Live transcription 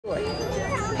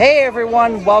Hey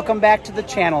everyone, welcome back to the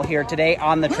channel here today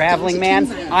on The Traveling Man.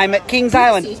 I'm at Kings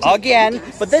Island again,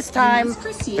 but this time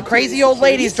the crazy old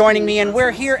lady's joining me and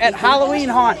we're here at Halloween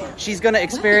Haunt. She's going to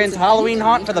experience Halloween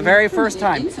Haunt for the very first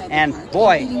time. And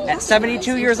boy, at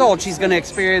 72 years old, she's going to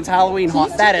experience Halloween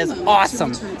Haunt. That is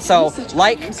awesome. So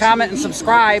like, comment, and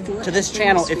subscribe to this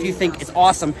channel if you think it's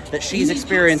awesome that she's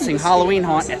experiencing Halloween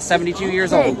Haunt at 72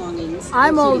 years old.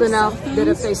 I'm old enough that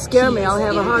if they scare me, I'll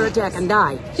have a heart attack and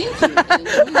die.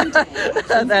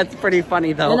 That's pretty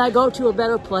funny, though. And I go to a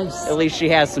better place. At least she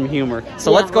has some humor.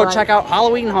 So Yeah, let's go right. check out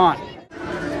Halloween Haunt.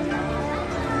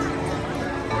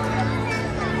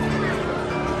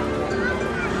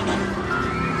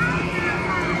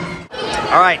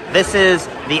 All right, this is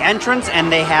the entrance,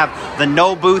 and they have the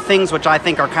no boo things, which I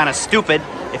think are kind of stupid.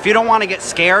 If you don't want to get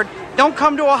scared, don't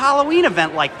come to a Halloween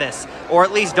event like this, or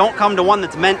at least don't come to one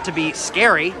that's meant to be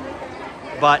scary.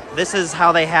 But this is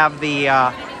how they have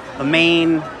the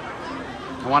main,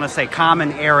 I want to say,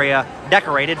 common area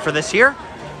decorated for this year.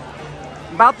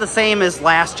 About the same as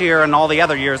last year and all the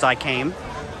other years I came.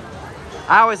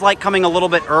 I always like coming a little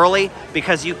bit early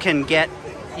because you can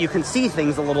see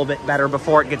things a little bit better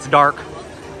before it gets dark,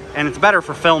 and it's better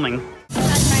for filming.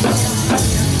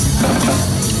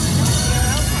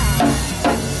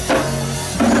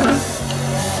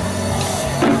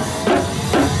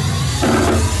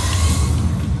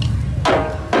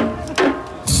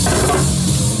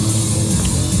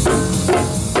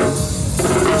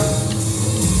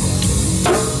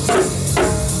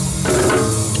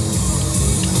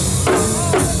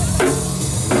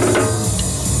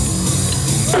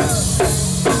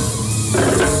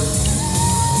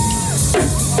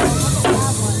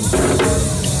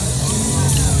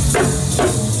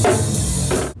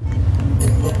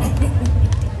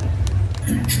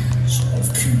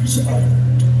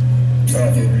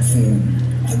 Gather before me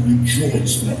and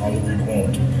rejoice, for Halloween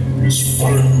Haunt is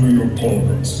finally upon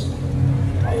us.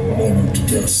 Our honored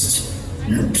guest,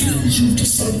 we are pleased you've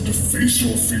decided to face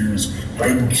your fears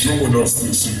and join us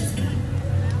this evening.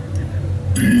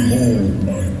 Behold,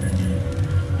 my minion,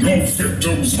 your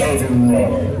victims have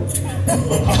arrived.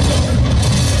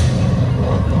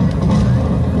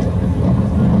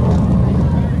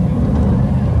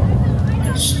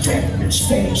 As darkness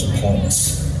falls upon us,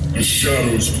 the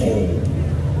shadows fall.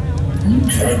 You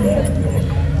cannot run.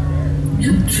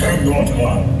 You cannot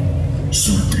hide.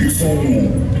 So be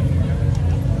forewarned.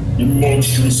 The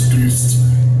monstrous beasts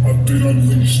have been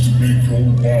unleashed to make your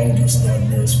wildest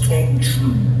nightmares come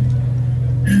true.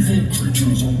 Evil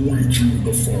creatures await you in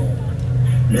the fog.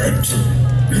 Enter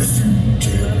if you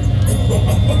dare.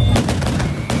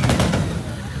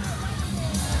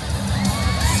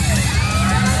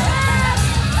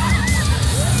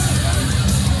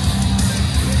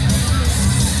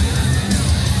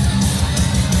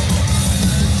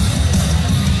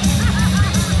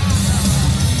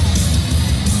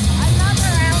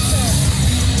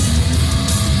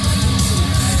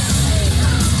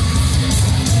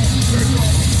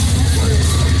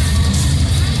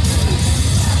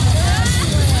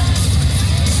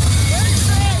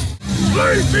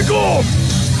 Let me go!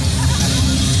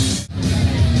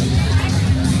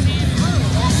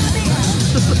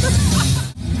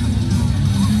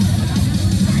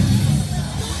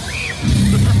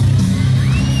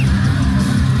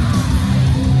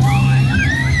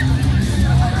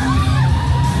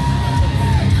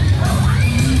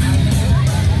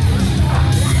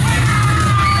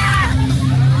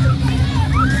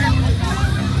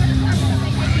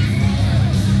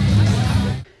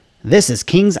 This is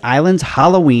Kings Island's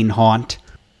Halloween Haunt.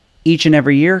 Each and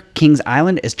every year, Kings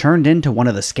Island is turned into one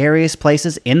of the scariest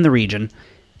places in the region.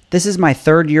 This is my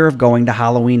third year of going to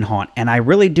Halloween Haunt, and I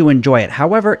really do enjoy it.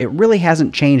 However, it really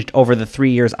hasn't changed over the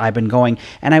 3 years I've been going,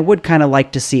 and I would kind of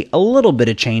like to see a little bit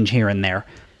of change here and there.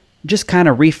 Just kind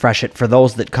of refresh it for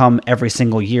those that come every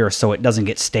single year so it doesn't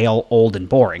get stale, old, and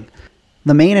boring.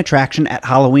 The main attraction at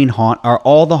Halloween Haunt are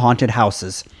all the haunted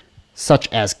houses, such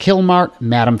as Killmart,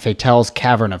 Madame Fatale's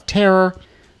Cavern of Terror,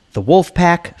 the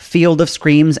Wolfpack, Field of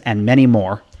Screams, and many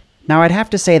more. Now, I'd have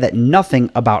to say that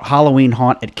nothing about Halloween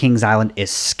Haunt at Kings Island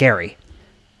is scary.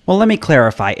 Well, let me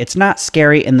clarify. It's not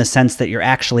scary in the sense that you're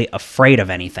actually afraid of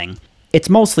anything. It's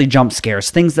mostly jump scares,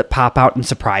 things that pop out and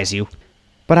surprise you.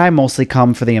 But I mostly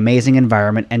come for the amazing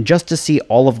environment and just to see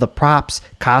all of the props,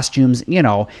 costumes, you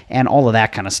know, and all of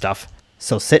that kind of stuff.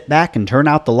 So sit back and turn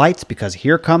out the lights because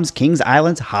here comes Kings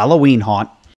Island's Halloween Haunt.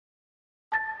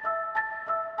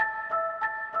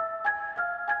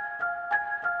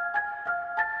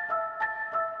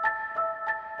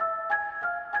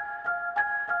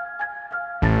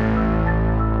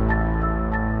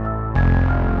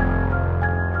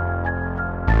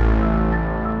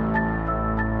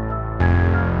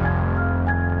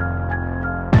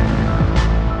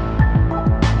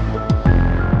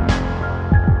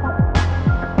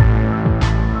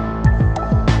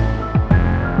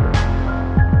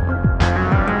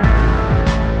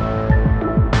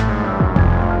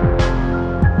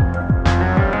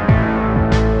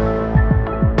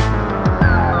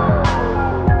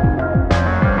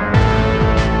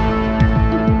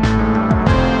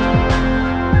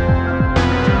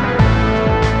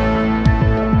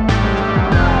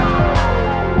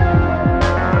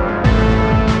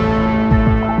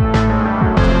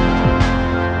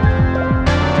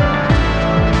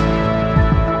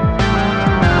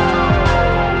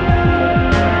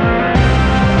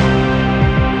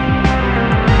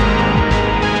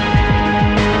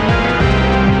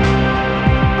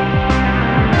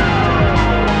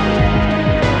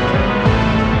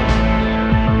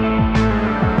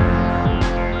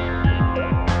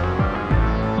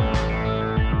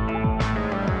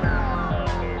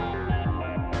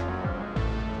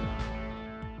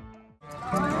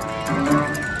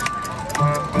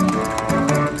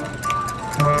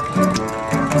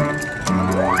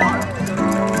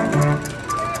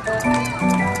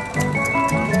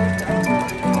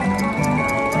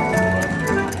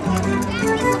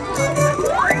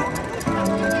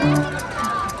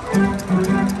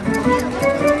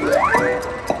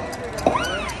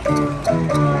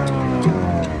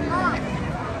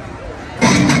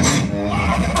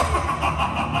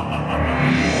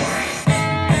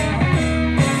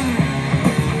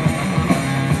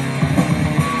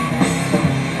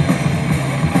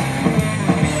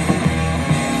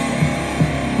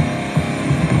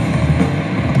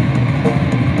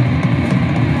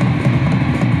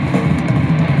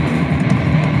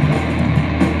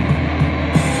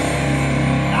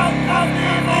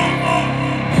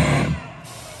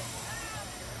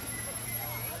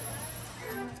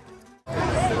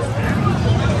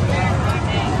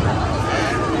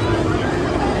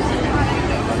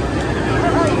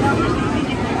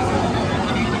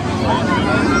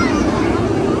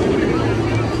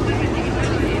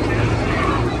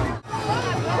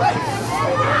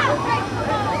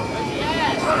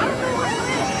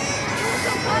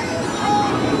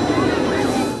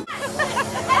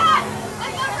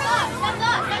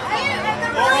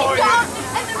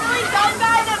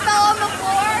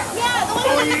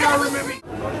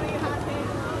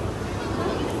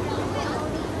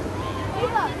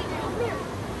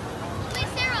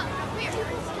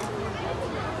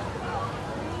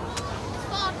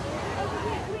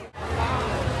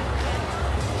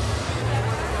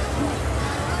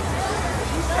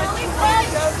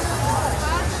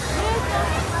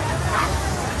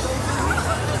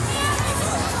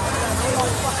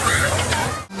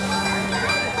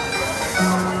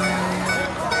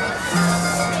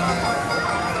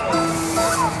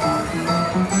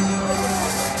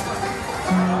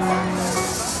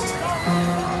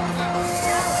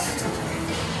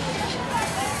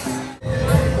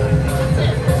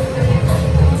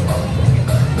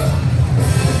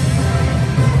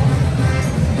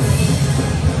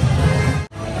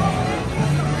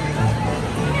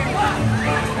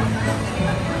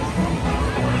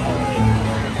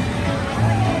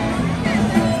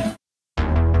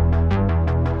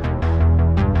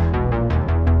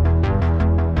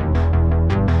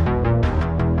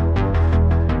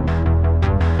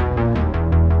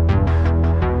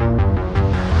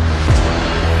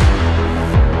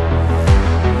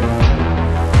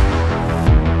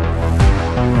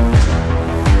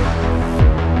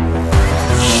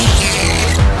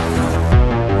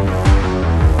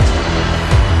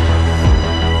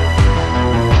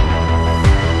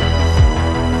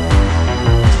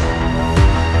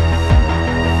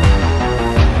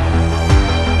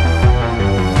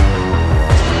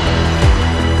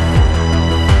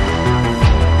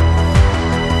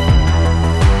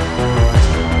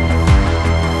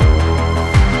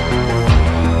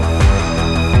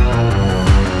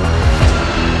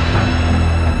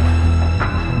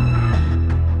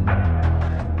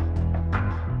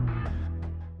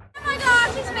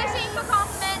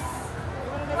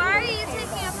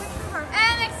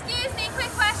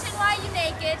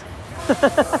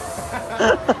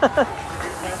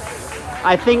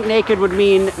 I think naked would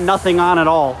mean nothing on at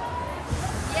all.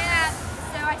 Yeah,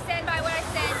 so I stand by what I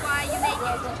said. Why are you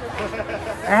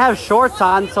naked? I have shorts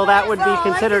on, so that would be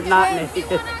considered not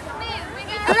naked.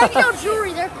 I like your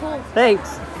jewelry, they're cool.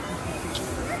 Thanks.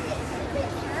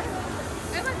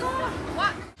 Oh my god,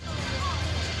 what?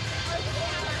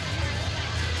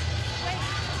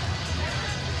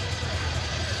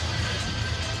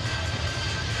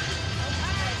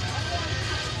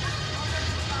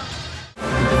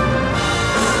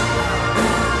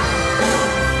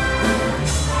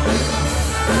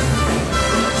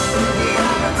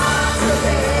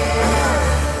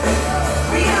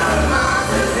 We are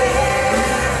monsters.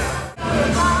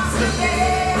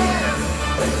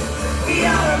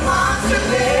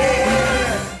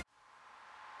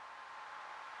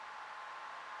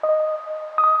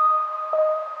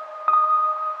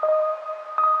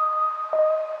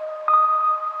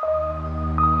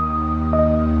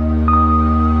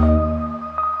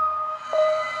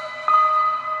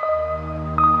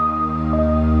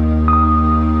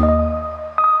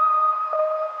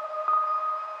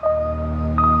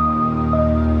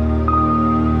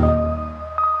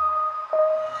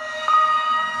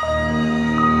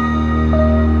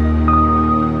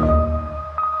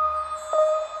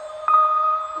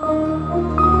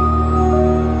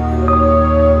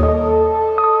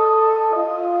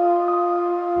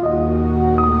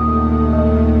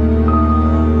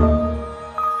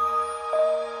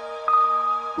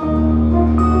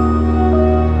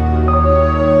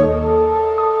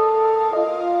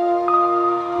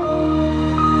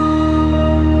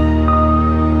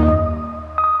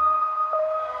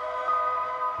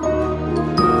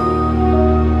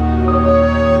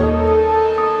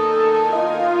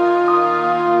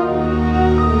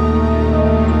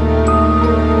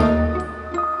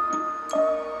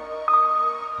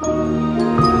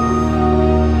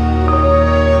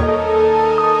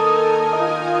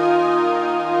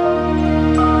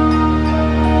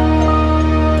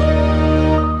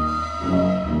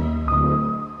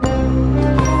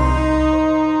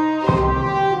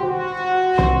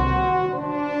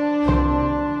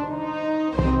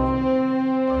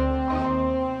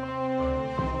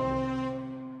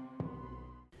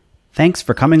 Thanks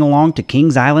for coming along to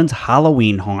Kings Island's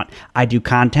Halloween Haunt. I do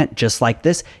content just like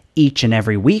this each and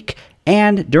every week,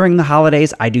 and during the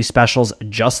holidays, I do specials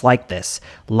just like this.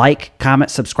 Like,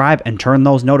 comment, subscribe, and turn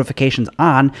those notifications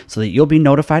on so that you'll be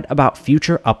notified about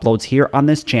future uploads here on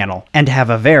this channel. And have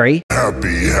a very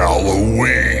Happy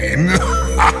Halloween!